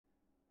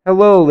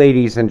Hello,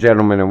 ladies and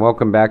gentlemen, and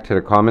welcome back to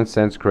the Common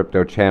Sense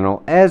Crypto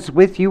channel. As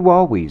with you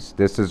always,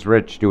 this is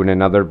Rich doing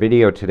another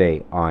video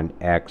today on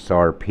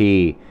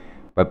XRP.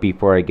 But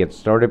before I get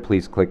started,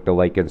 please click the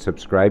like and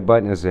subscribe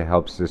button as it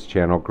helps this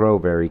channel grow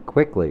very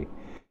quickly.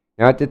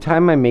 Now, at the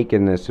time I'm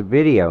making this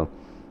video,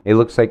 it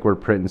looks like we're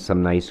printing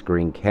some nice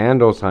green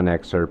candles on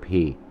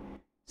XRP.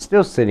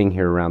 Still sitting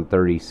here around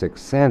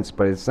 36 cents,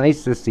 but it's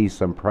nice to see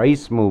some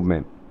price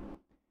movement.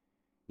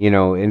 You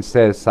know,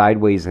 instead of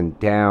sideways and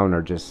down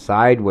or just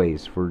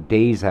sideways for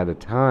days at a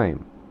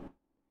time.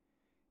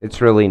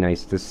 It's really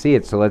nice to see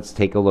it. So let's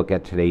take a look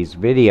at today's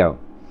video.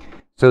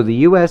 So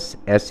the US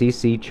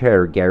SEC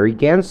Chair Gary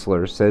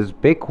Gensler says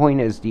Bitcoin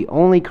is the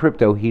only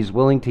crypto he's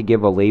willing to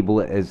give a label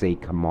as a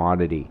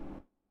commodity.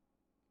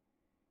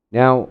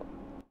 Now,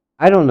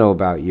 I don't know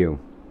about you,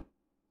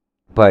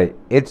 but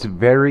it's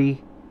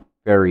very,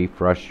 very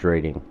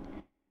frustrating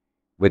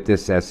with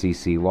this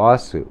SEC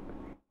lawsuit.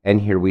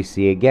 And here we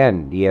see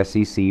again, the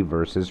SEC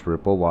versus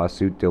Ripple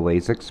lawsuit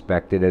delays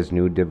expected as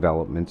new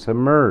developments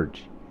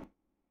emerge.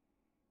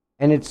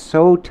 And it's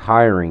so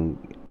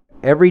tiring.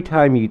 Every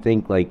time you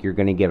think like you're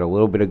going to get a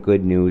little bit of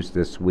good news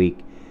this week,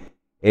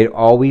 it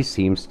always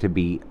seems to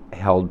be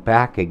held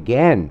back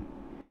again.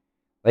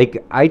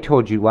 Like I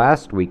told you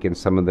last week in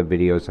some of the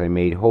videos I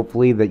made,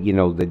 hopefully that,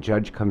 the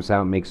judge comes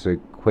out, makes a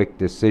quick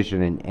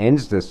decision and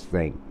ends this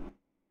thing.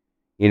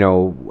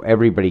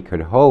 Everybody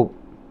could hope.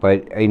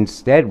 But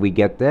instead, we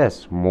get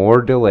this.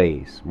 More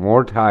delays,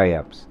 more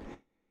tie-ups.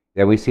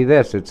 Then we see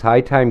this. It's high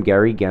time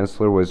Gary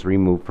Gensler was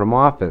removed from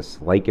office,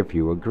 like if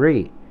you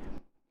agree.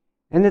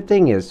 And the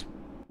thing is,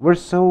 we're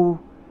so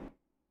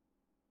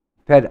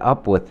fed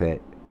up with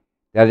it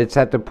that it's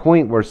at the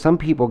point where some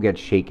people get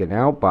shaken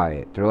out by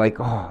it. They're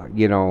like,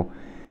 oh,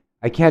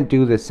 I can't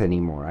do this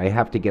anymore. I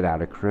have to get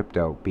out of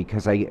crypto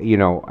because out of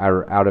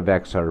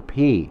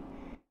XRP.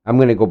 I'm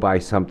going to go buy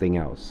something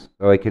else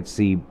so I could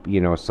see,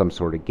 some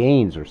sort of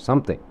gains or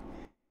something.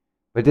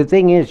 But the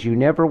thing is, you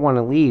never want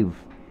to leave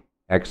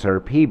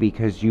XRP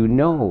because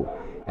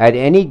at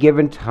any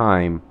given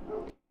time,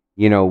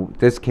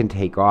 this can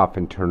take off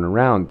and turn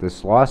around.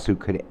 This lawsuit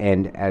could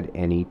end at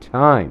any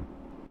time.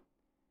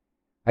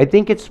 I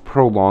think it's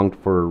prolonged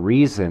for a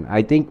reason.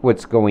 I think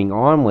what's going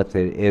on with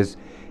it is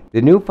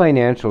the new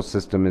financial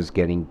system is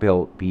getting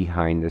built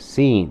behind the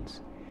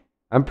scenes.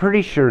 I'm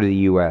pretty sure the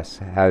U.S.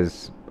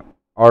 has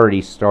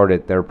already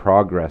started their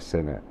progress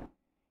in it.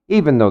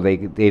 Even though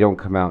they don't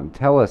come out and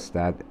tell us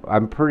that,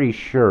 I'm pretty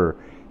sure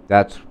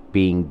that's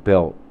being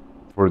built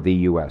for the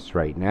US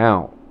right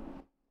now.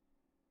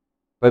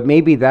 But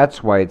maybe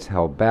that's why it's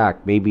held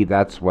back. Maybe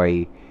that's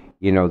why,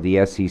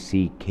 the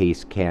SEC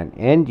case can't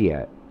end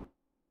yet.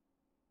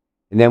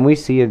 And then we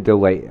see a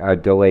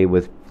delay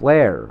with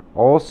Flare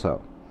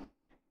also.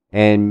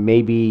 And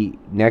maybe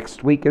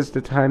next week is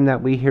the time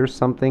that we hear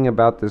something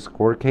about this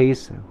court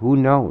case. Who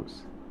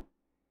knows?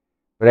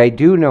 But I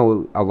do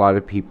know a lot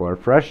of people are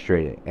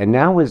frustrated, and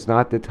now is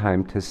not the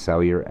time to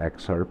sell your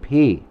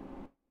XRP.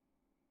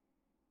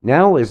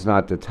 Now is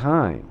not the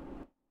time.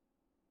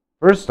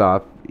 First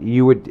off,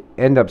 you would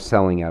end up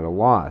selling at a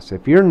loss.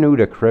 If you're new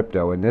to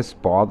crypto and this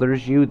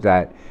bothers you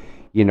that,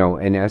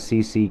 an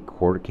SEC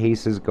court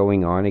case is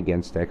going on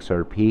against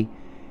XRP,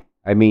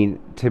 I mean,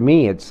 to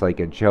me, it's like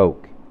a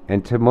joke.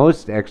 And to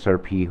most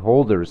XRP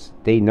holders,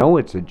 they know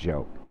it's a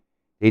joke.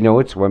 They know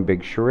it's one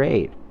big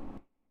charade.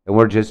 And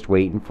we're just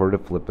waiting for the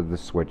flip of the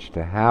switch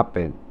to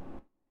happen.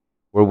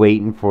 We're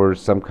waiting for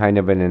some kind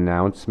of an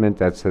announcement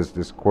that says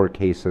this court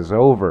case is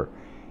over.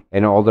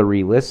 And all the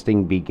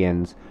relisting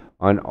begins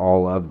on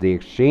all of the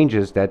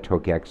exchanges that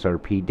took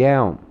XRP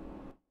down.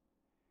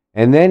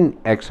 And then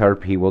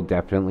XRP will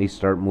definitely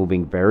start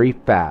moving very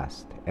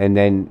fast. And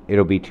then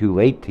it'll be too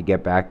late to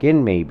get back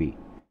in maybe.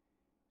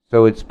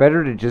 So it's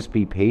better to just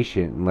be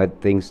patient and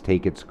let things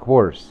take its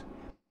course.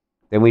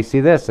 Then we see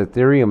this.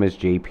 Ethereum is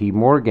JP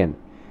Morgan.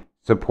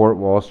 Support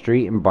Wall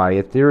Street and buy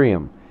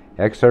Ethereum.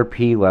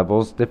 XRP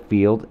levels the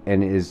field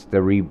and is the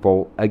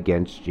revolt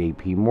against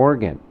JP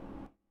Morgan.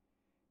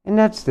 And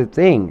that's the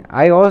thing.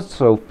 I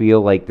also feel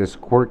like this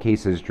court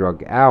case is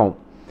drug out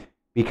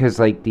because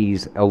like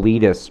these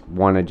elitists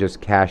want to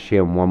just cash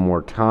in one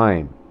more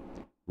time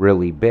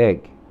really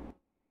big.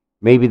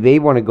 Maybe they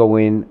want to go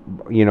in,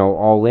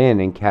 all in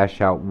and cash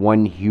out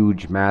one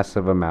huge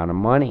massive amount of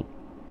money.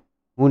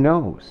 Who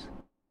knows?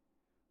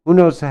 Who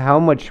knows how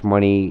much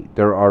money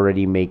they're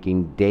already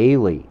making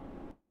daily?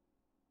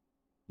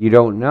 You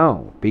don't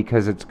know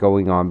because it's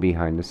going on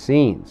behind the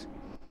scenes.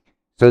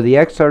 So the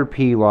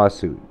XRP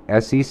lawsuit,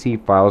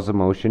 SEC files a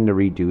motion to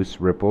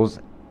reduce Ripple's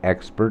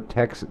expert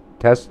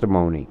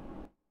testimony.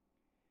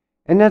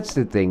 And that's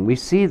the thing. We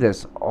see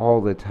this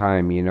all the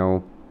time,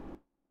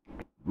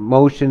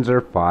 Motions are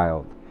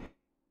filed.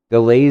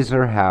 Delays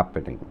are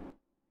happening.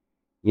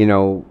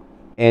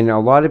 And a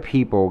lot of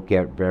people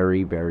get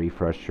very, very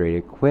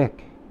frustrated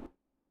quick.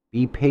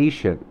 Be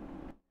patient.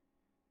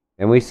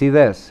 And we see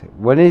this.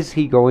 When is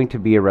he going to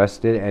be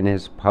arrested and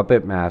his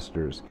puppet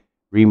masters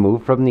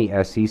removed from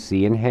the SEC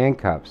in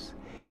handcuffs?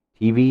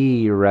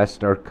 TVE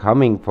arrests are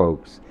coming,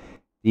 folks.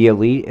 The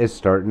elite is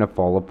starting to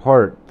fall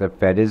apart. The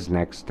Fed is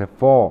next to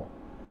fall.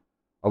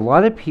 A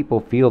lot of people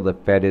feel the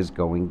Fed is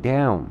going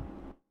down.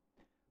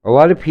 A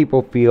lot of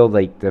people feel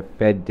like the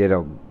Fed did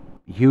a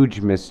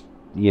huge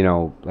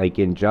like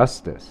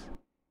injustice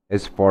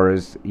as far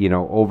as,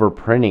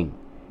 overprinting.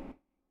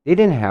 They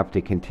didn't have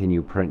to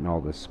continue printing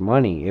all this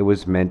money. It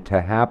was meant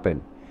to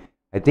happen.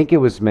 I think it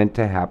was meant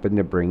to happen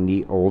to bring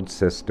the old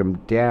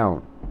system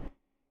down.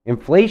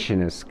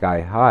 Inflation is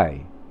sky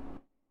high.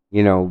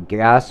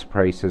 Gas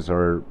prices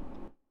are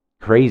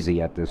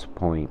crazy at this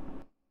point.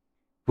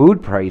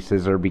 Food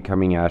prices are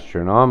becoming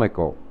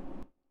astronomical.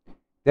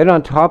 Then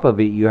on top of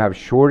it, you have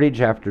shortage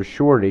after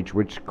shortage,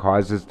 which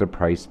causes the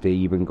price to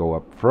even go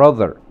up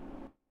further.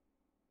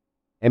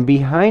 And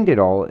behind it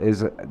all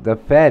is the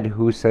Fed,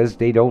 who says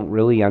they don't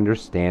really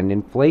understand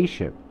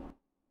inflation.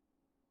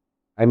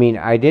 I mean,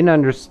 I didn't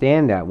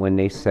understand that when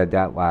they said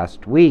that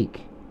last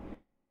week.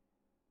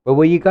 But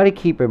what you got to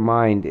keep in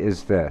mind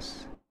is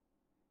this.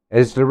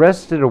 As the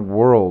rest of the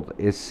world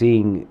is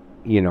seeing,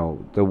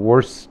 the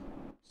worst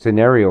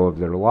scenario of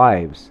their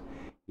lives,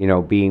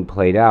 being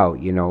played out,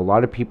 a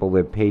lot of people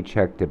live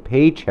paycheck to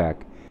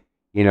paycheck.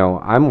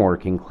 I'm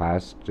working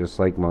class, just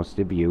like most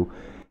of you.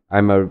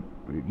 I'm a,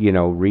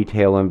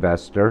 retail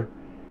investor.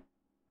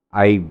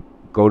 I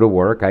go to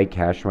work, I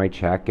cash my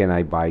check, and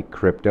I buy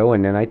crypto,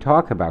 and then I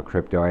talk about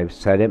crypto. I've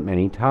said it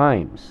many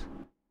times.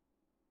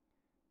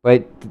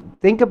 But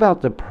think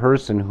about the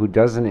person who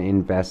doesn't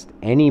invest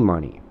any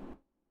money.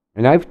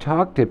 And I've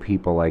talked to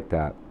people like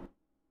that,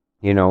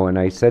 and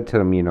I said to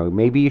them,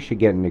 maybe you should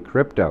get into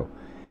crypto.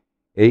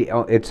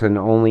 It's an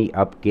only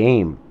up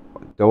game.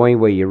 The only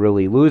way you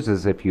really lose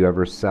is if you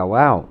ever sell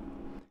out.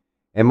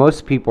 And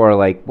most people are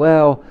like,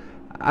 well,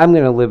 I'm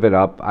going to live it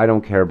up. I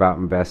don't care about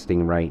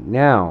investing right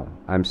now.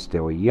 I'm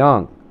still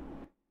young.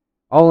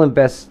 I'll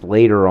invest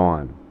later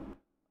on.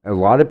 A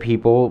lot of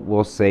people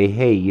will say,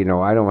 hey,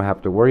 I don't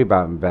have to worry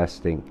about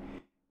investing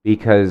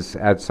because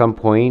at some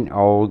point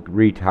I'll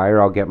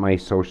retire, I'll get my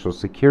Social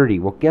Security.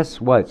 Well,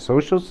 guess what?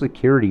 Social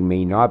Security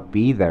may not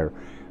be there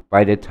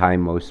by the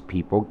time most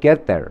people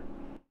get there.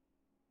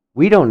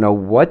 We don't know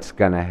what's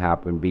going to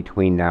happen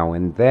between now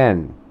and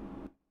then.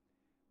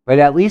 But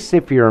at least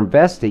if you're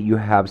invested, you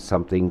have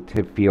something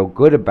to feel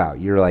good about.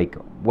 You're like,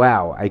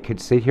 wow, I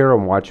could sit here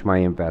and watch my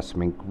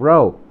investment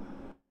grow.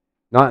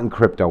 Not in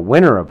crypto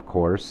winter, of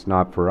course,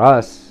 not for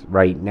us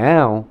right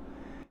now.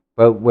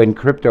 But when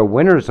crypto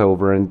winter's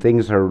over and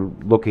things are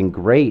looking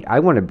great, I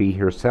want to be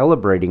here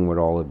celebrating with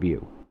all of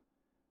you.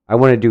 I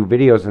want to do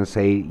videos and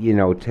say,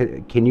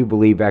 can you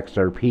believe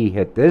XRP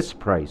hit this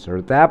price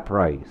or that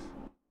price?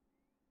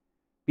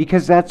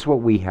 Because that's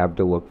what we have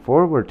to look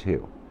forward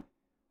to.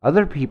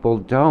 Other people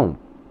don't.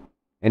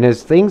 And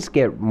as things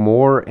get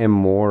more and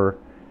more,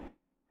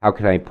 how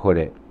can I put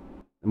it?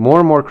 More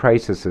and more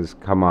crises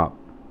come up.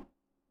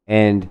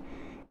 And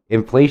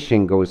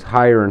inflation goes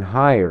higher and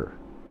higher.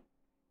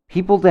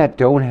 People that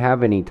don't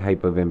have any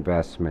type of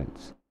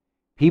investments,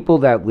 people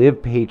that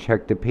live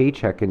paycheck to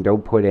paycheck and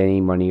don't put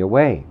any money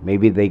away,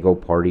 maybe they go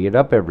party it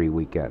up every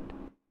weekend.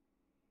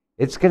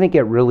 It's going to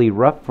get really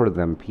rough for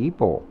them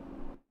people.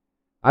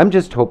 I'm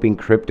just hoping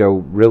crypto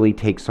really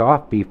takes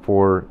off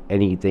before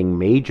anything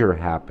major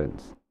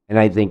happens, and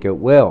I think it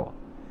will.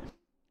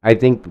 I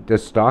think the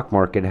stock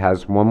market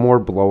has one more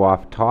blow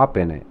off top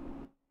in it,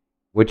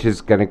 which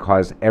is going to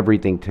cause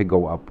everything to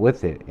go up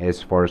with it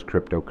as far as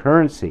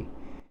cryptocurrency.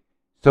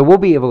 So we'll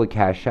be able to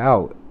cash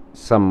out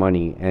some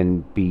money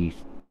and be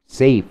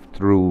safe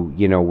through,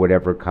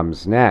 whatever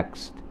comes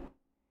next.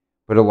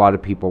 But a lot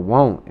of people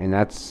won't. And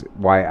that's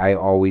why I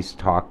always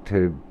talk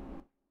to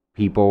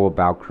people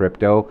about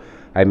crypto.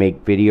 I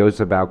make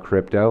videos about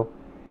crypto.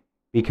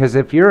 Because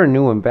if you're a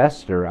new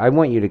investor, I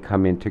want you to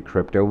come into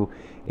crypto,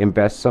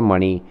 invest some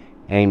money,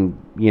 and,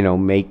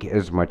 make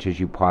as much as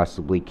you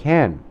possibly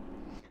can.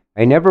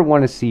 I never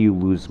want to see you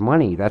lose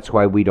money. That's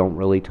why we don't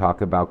really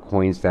talk about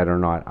coins that are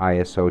not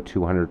ISO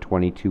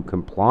 222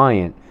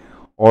 compliant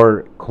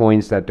or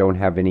coins that don't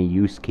have any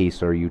use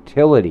case or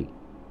utility.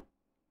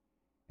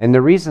 And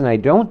the reason I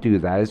don't do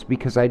that is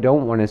because I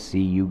don't want to see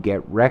you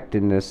get wrecked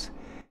in this,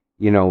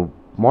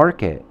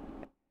 market.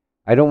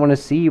 I don't want to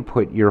see you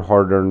put your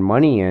hard-earned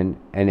money in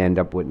and end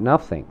up with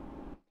nothing.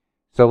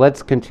 So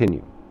let's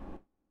continue.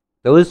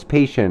 Those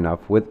patient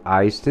enough with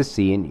eyes to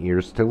see and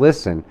ears to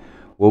listen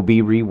will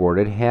be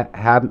rewarded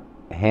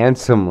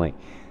handsomely.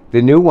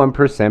 The new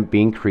 1%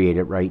 being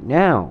created right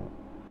now.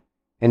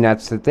 And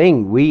that's the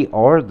thing. We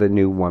are the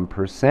new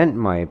 1%, in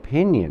my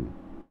opinion.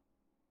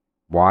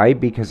 Why?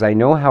 Because I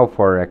know how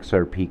far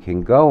XRP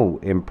can go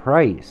in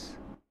price.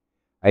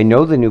 I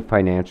know the new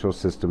financial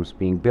system's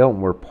being built,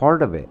 and we're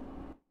part of it.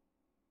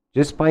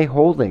 Just by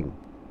holding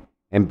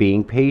and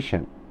being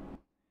patient.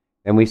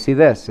 And we see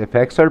this. If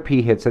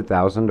XRP hits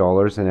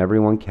 $1,000 and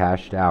everyone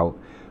cashed out,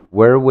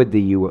 where would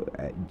the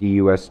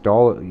U.S.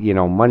 dollar,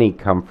 money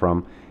come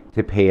from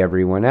to pay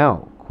everyone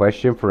out?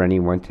 Question for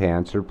anyone to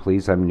answer,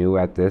 please. I'm new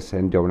at this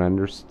and don't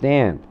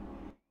understand.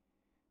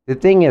 The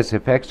thing is,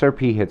 if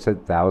XRP hits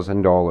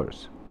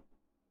 $1,000,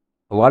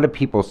 a lot of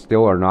people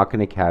still are not going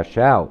to cash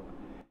out.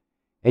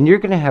 And you're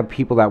going to have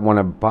people that want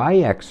to buy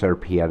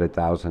XRP at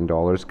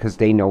 $1,000 because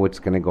they know it's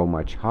going to go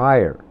much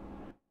higher.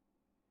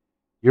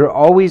 You're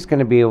always going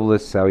to be able to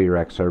sell your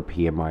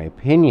XRP, in my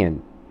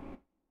opinion.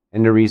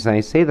 And the reason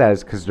I say that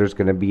is because there's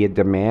going to be a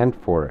demand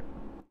for it.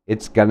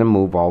 It's going to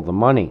move all the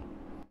money.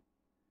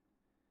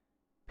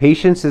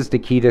 Patience is the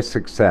key to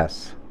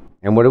success.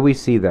 And what do we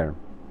see there?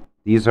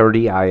 These are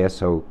the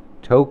ISO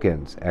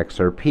tokens: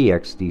 XRP,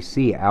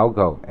 XDC,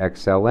 Algo,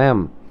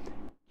 XLM,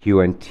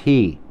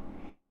 QNT.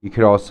 You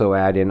could also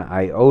add in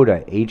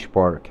IOTA,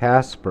 HBAR,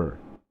 Casper,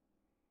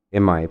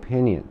 in my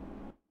opinion.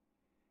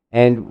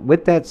 And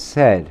with that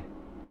said,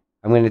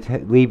 I'm going to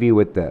leave you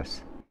with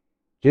this.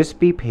 Just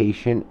be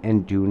patient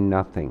and do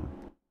nothing.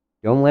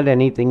 Don't let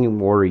anything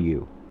worry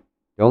you.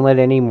 Don't let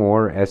any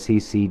more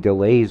SEC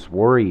delays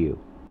worry you.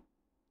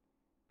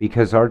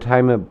 Because our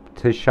time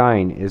to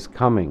shine is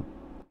coming.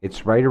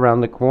 It's right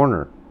around the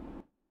corner.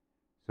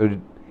 So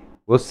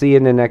we'll see you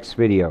in the next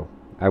video.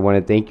 I want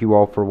to thank you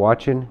all for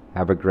watching.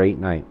 Have a great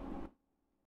night.